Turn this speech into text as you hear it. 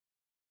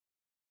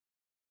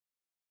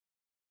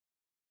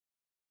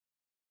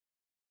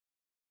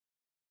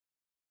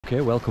Okay,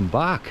 welcome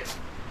back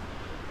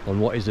on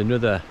what is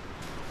another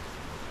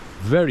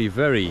very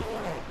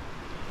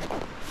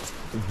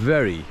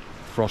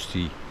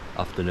frosty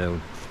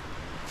afternoon.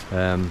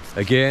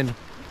 Again,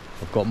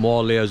 I've got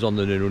more layers on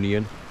than an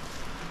onion,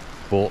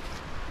 but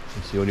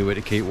it's the only way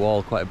to keep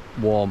wall quite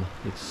warm.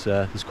 It's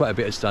there's quite a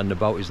bit of standing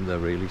about, isn't there,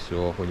 really?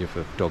 So when you're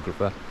a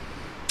photographer,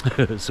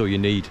 so you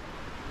need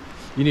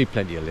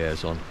plenty of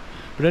layers on.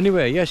 But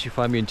anyway, yes, you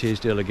find me in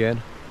Teesdale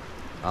again,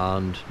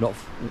 and not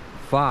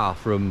far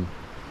from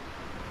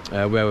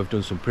where we've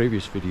done some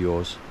previous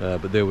videos,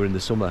 but they were in the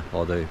summer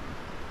or the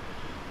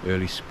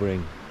early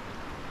spring.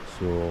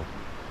 So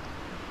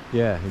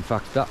yeah, in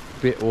fact that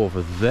bit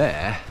over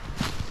there,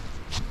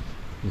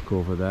 look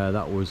over there,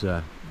 that was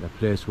a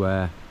place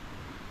where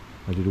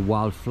I did a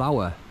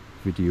wildflower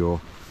video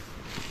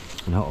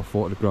on how to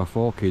photograph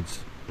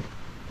orchids,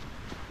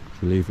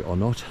 believe it or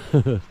not.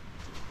 So,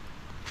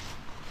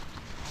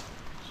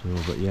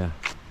 but yeah,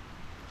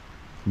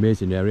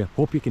 amazing area.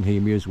 Hope you can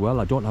hear me as well.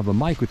 I don't have a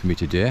mic with me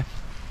today.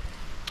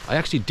 I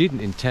actually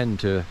didn't intend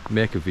to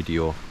make a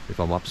video,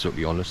 if I'm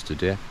absolutely honest,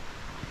 today.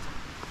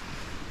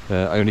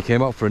 I only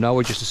came out for an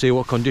hour just to see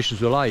what conditions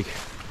were like,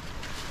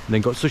 and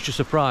then got such a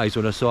surprise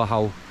when I saw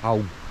how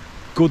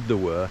good they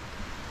were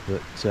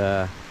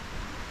that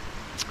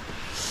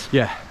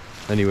yeah,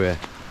 anyway,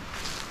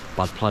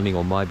 bad planning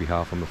on my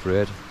behalf, I'm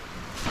afraid.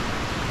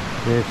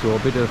 Okay, so a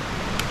bit of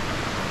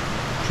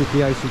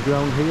tricky icy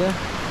ground here.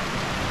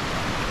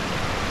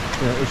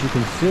 As you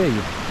can see,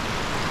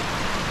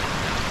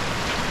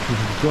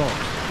 we've got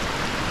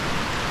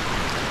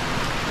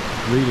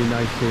really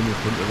nice scene in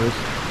front of us.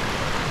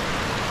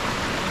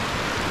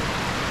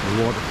 The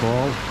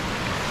waterfall,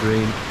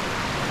 green,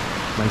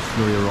 nice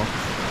snowy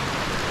rocks.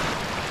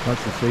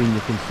 That's the scene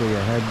you can see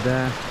ahead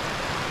there.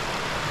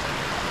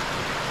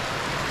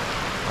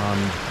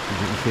 And as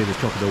you can see, the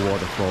top of the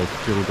waterfall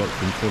still got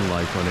some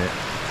sunlight on it.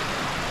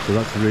 So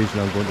that's the reason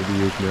I'm going to be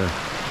using a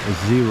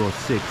 0.6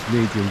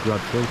 medium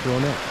grad filter on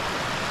it.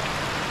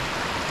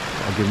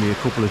 That'll give me a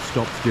couple of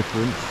stops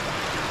difference.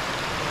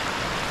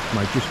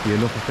 Might just be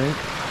enough, I think.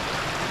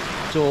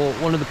 So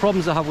one of the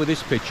problems I have with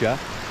this picture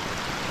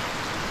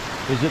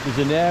is that there's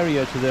an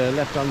area to the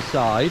left hand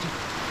side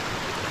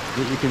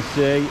that you can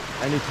see,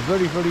 and it's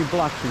very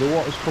black, so the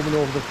water's coming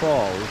over the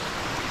falls,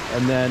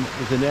 and then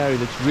there's an area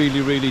that's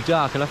really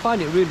dark, and I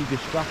find it really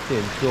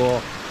distracting.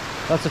 So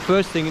that's the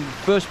first thing,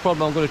 the first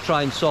problem I'm going to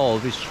try and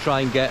solve is to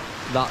try and get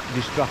that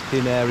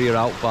distracting area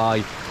out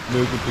by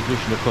moving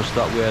position across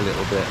that way a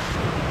little bit.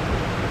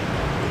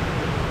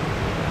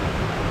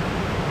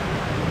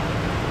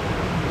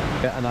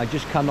 And I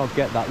just cannot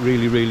get that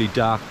really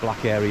dark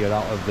black area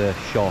out of the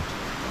shot.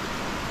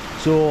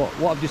 So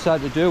what I've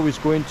decided to do is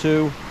go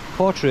into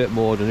portrait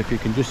mode, and if you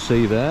can just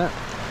see there,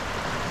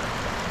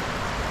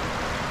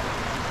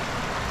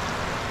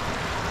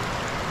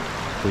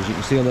 so as you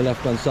can see on the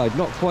left hand side,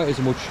 not quite as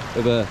much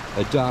of a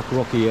dark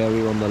rocky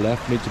area on the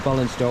left. Needs to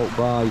balance it out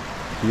by,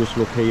 you just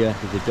look here,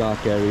 there's a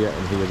dark area,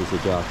 and here there's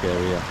a dark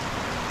area.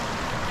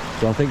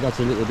 So I think that's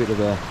a little bit of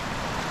a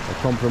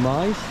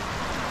compromise,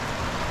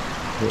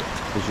 but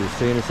as you'll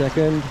see in a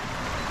second.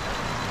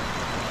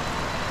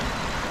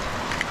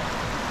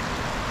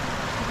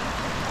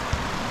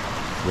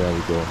 There we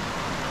go.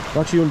 I've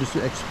actually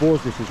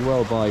exposed this as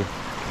well by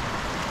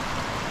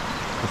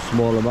a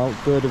small amount,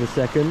 third of a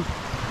second,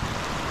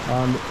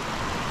 and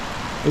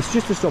it's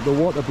just to stop the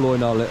water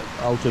blowing out a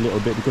little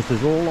bit, because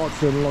there's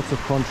lots and lots of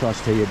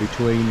contrast here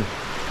between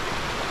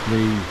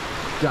the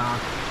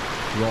dark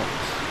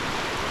rocks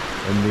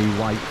and the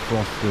white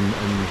frost and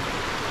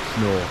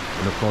snow,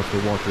 and of course the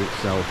water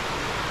itself.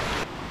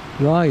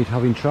 Right,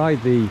 having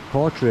tried the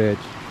portrait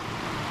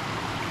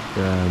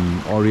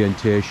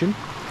orientation,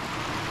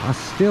 I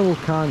still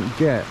can't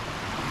get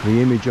the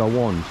image I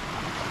want.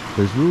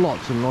 There's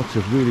lots and lots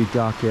of really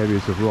dark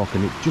areas of rock,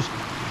 and it just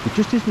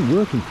isn't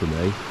working for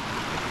me.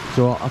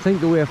 So I think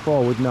the way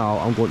forward now,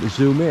 I'm going to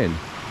zoom in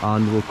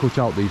and we'll cut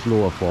out these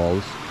lower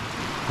falls,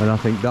 and I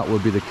think that will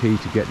be the key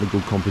to getting a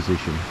good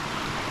composition.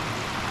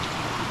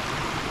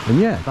 And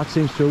yeah, that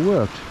seems to have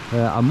worked.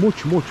 I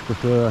much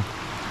prefer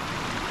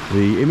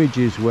the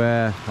images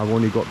where I've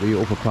only got the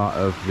upper part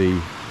of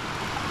the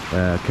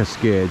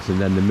cascades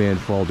and then the main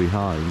fall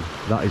behind.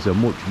 That is a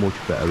much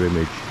better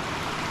image.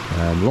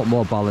 A lot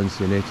more balance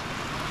in it,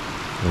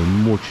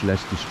 and much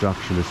less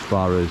distraction as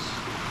far as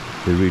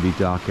the really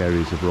dark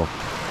areas of rock.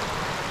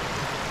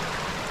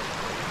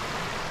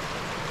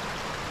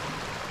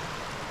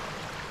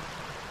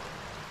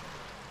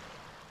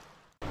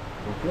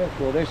 Okay,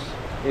 so this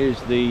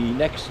is the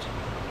next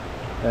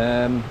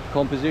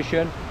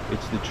composition.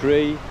 It's the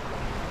tree.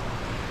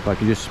 If I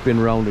can just spin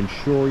around and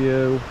show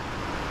you.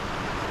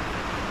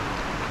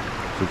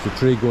 So it's a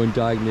tree going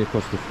diagonally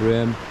across the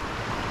frame.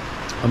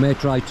 I may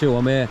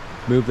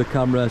move the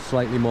camera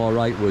slightly more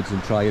rightwards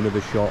and try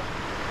another shot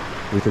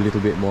with a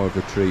little bit more of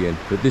the tree in,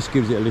 but this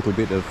gives it a little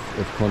bit of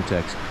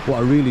context. What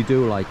I really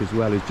do like as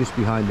well is just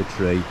behind the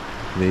tree,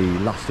 the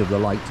last of the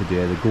light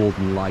today, the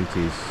golden light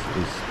is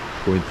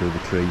going through the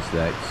trees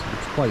there.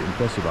 It's quite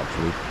impressive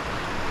actually.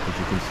 As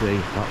you can see,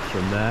 that's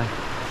from there.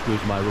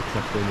 Excuse my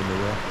rucksack being in the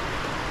way.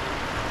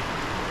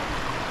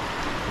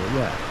 So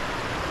yeah,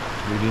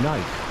 really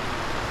nice.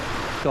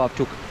 So I've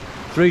took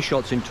 3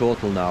 shots in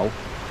total now.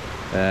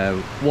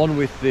 One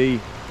with the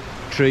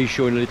tree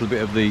showing a little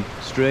bit of the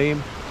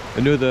stream,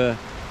 another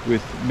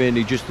with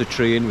mainly just the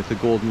tree in with the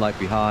golden light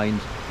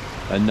behind,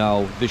 and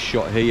now this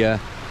shot here,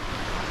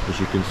 as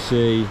you can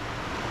see,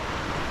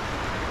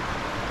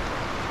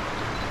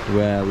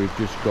 where we've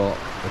just got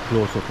a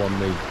close-up on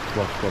the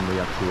frost from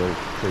the actual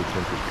tree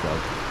trunk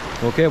itself.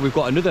 Okay, we've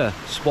got another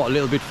spot a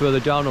little bit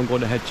further down I'm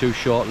going to head to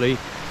shortly.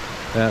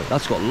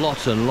 That's got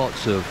lots and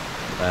lots of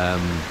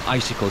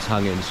icicles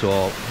hanging,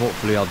 so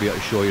hopefully I'll be able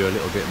to show you a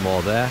little bit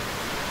more there.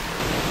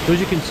 So as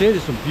you can see,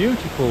 there's some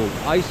beautiful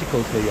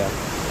icicles here.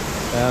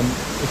 A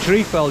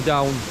tree fell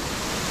down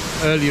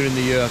earlier in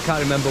the year, I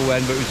can't remember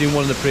when, but it was in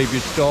one of the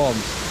previous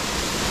storms,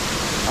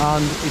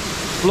 and it's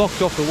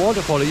blocked off the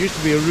waterfall. It used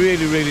to be a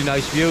really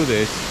nice view,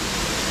 this,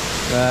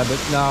 but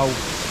now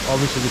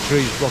obviously the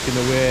tree's blocking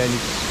the way and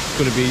it's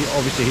going to be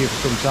obviously here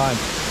for some time.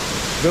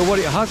 But what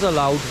it has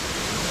allowed,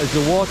 as the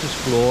water's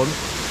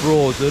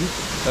frozen,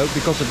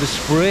 because of the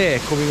spray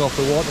coming off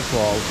the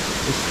waterfall,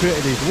 it's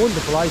created these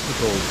wonderful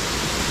icicles.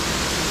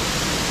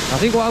 I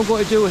think what I'm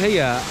going to do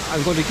here,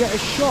 I'm going to get a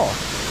shot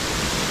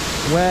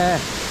where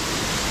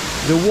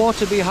the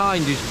water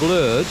behind is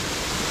blurred,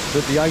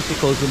 but the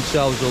icicles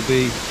themselves will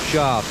be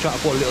sharp. Try to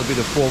put a little bit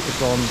of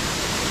focus on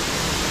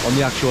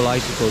the actual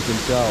icicles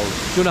themselves.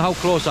 Don't know how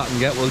close I can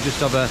get. We'll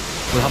have a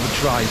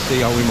try and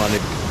see how we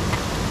manage.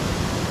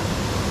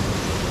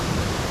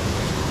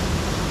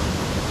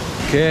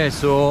 Okay,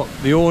 so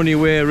the only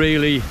way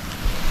really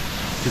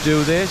to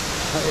do this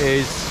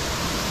is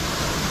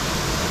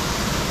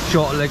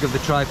short leg of the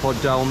tripod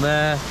down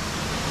there,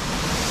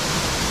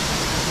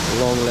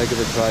 long leg of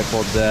the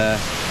tripod there,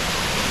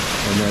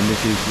 and then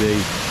this is the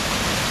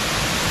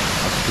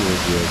actual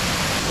view.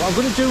 What I'm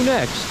going to do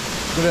next,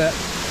 I'm going to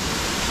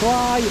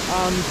try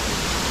and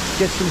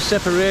get some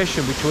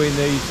separation between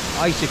these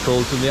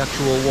icicles and the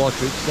actual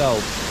water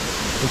itself.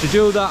 And to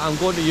do that, I'm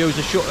going to use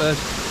a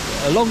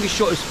longest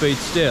shutter speed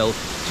still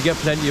to get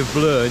plenty of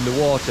blur in the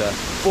water,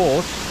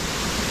 but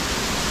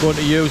I'm going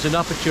to use an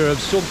aperture of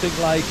something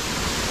like,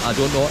 I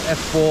don't know,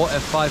 f4,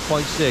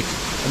 f5.6,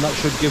 and that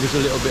should give us a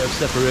little bit of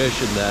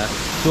separation there.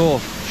 So,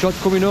 shot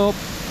coming up,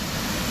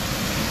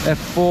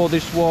 f4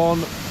 this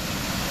one,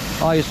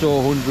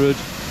 ISO 100,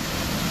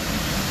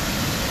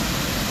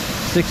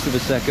 1/6 of a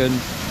second.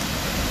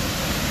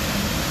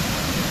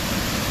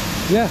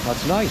 Yeah,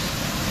 that's nice,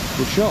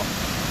 good shot.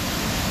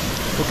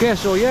 Okay,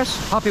 so yes,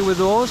 happy with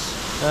those,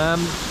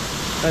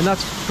 and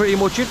that's pretty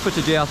much it for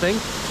today, I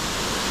think.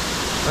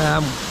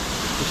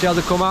 We'll see how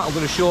they come out. I'm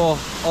going to show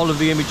all of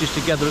the images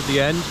together at the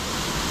end,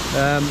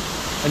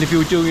 and if you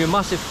would do me a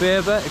massive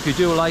favour, if you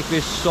do like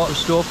this sort of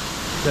stuff,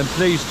 then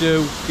please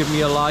do give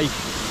me a like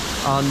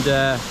and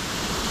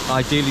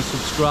ideally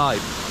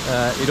subscribe.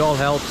 It all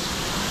helps.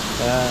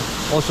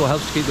 Also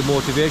helps to keep the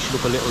motivation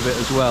up a little bit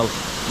as well,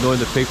 knowing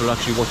that people are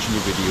actually watching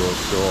your videos.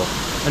 So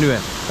anyway,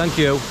 thank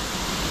you.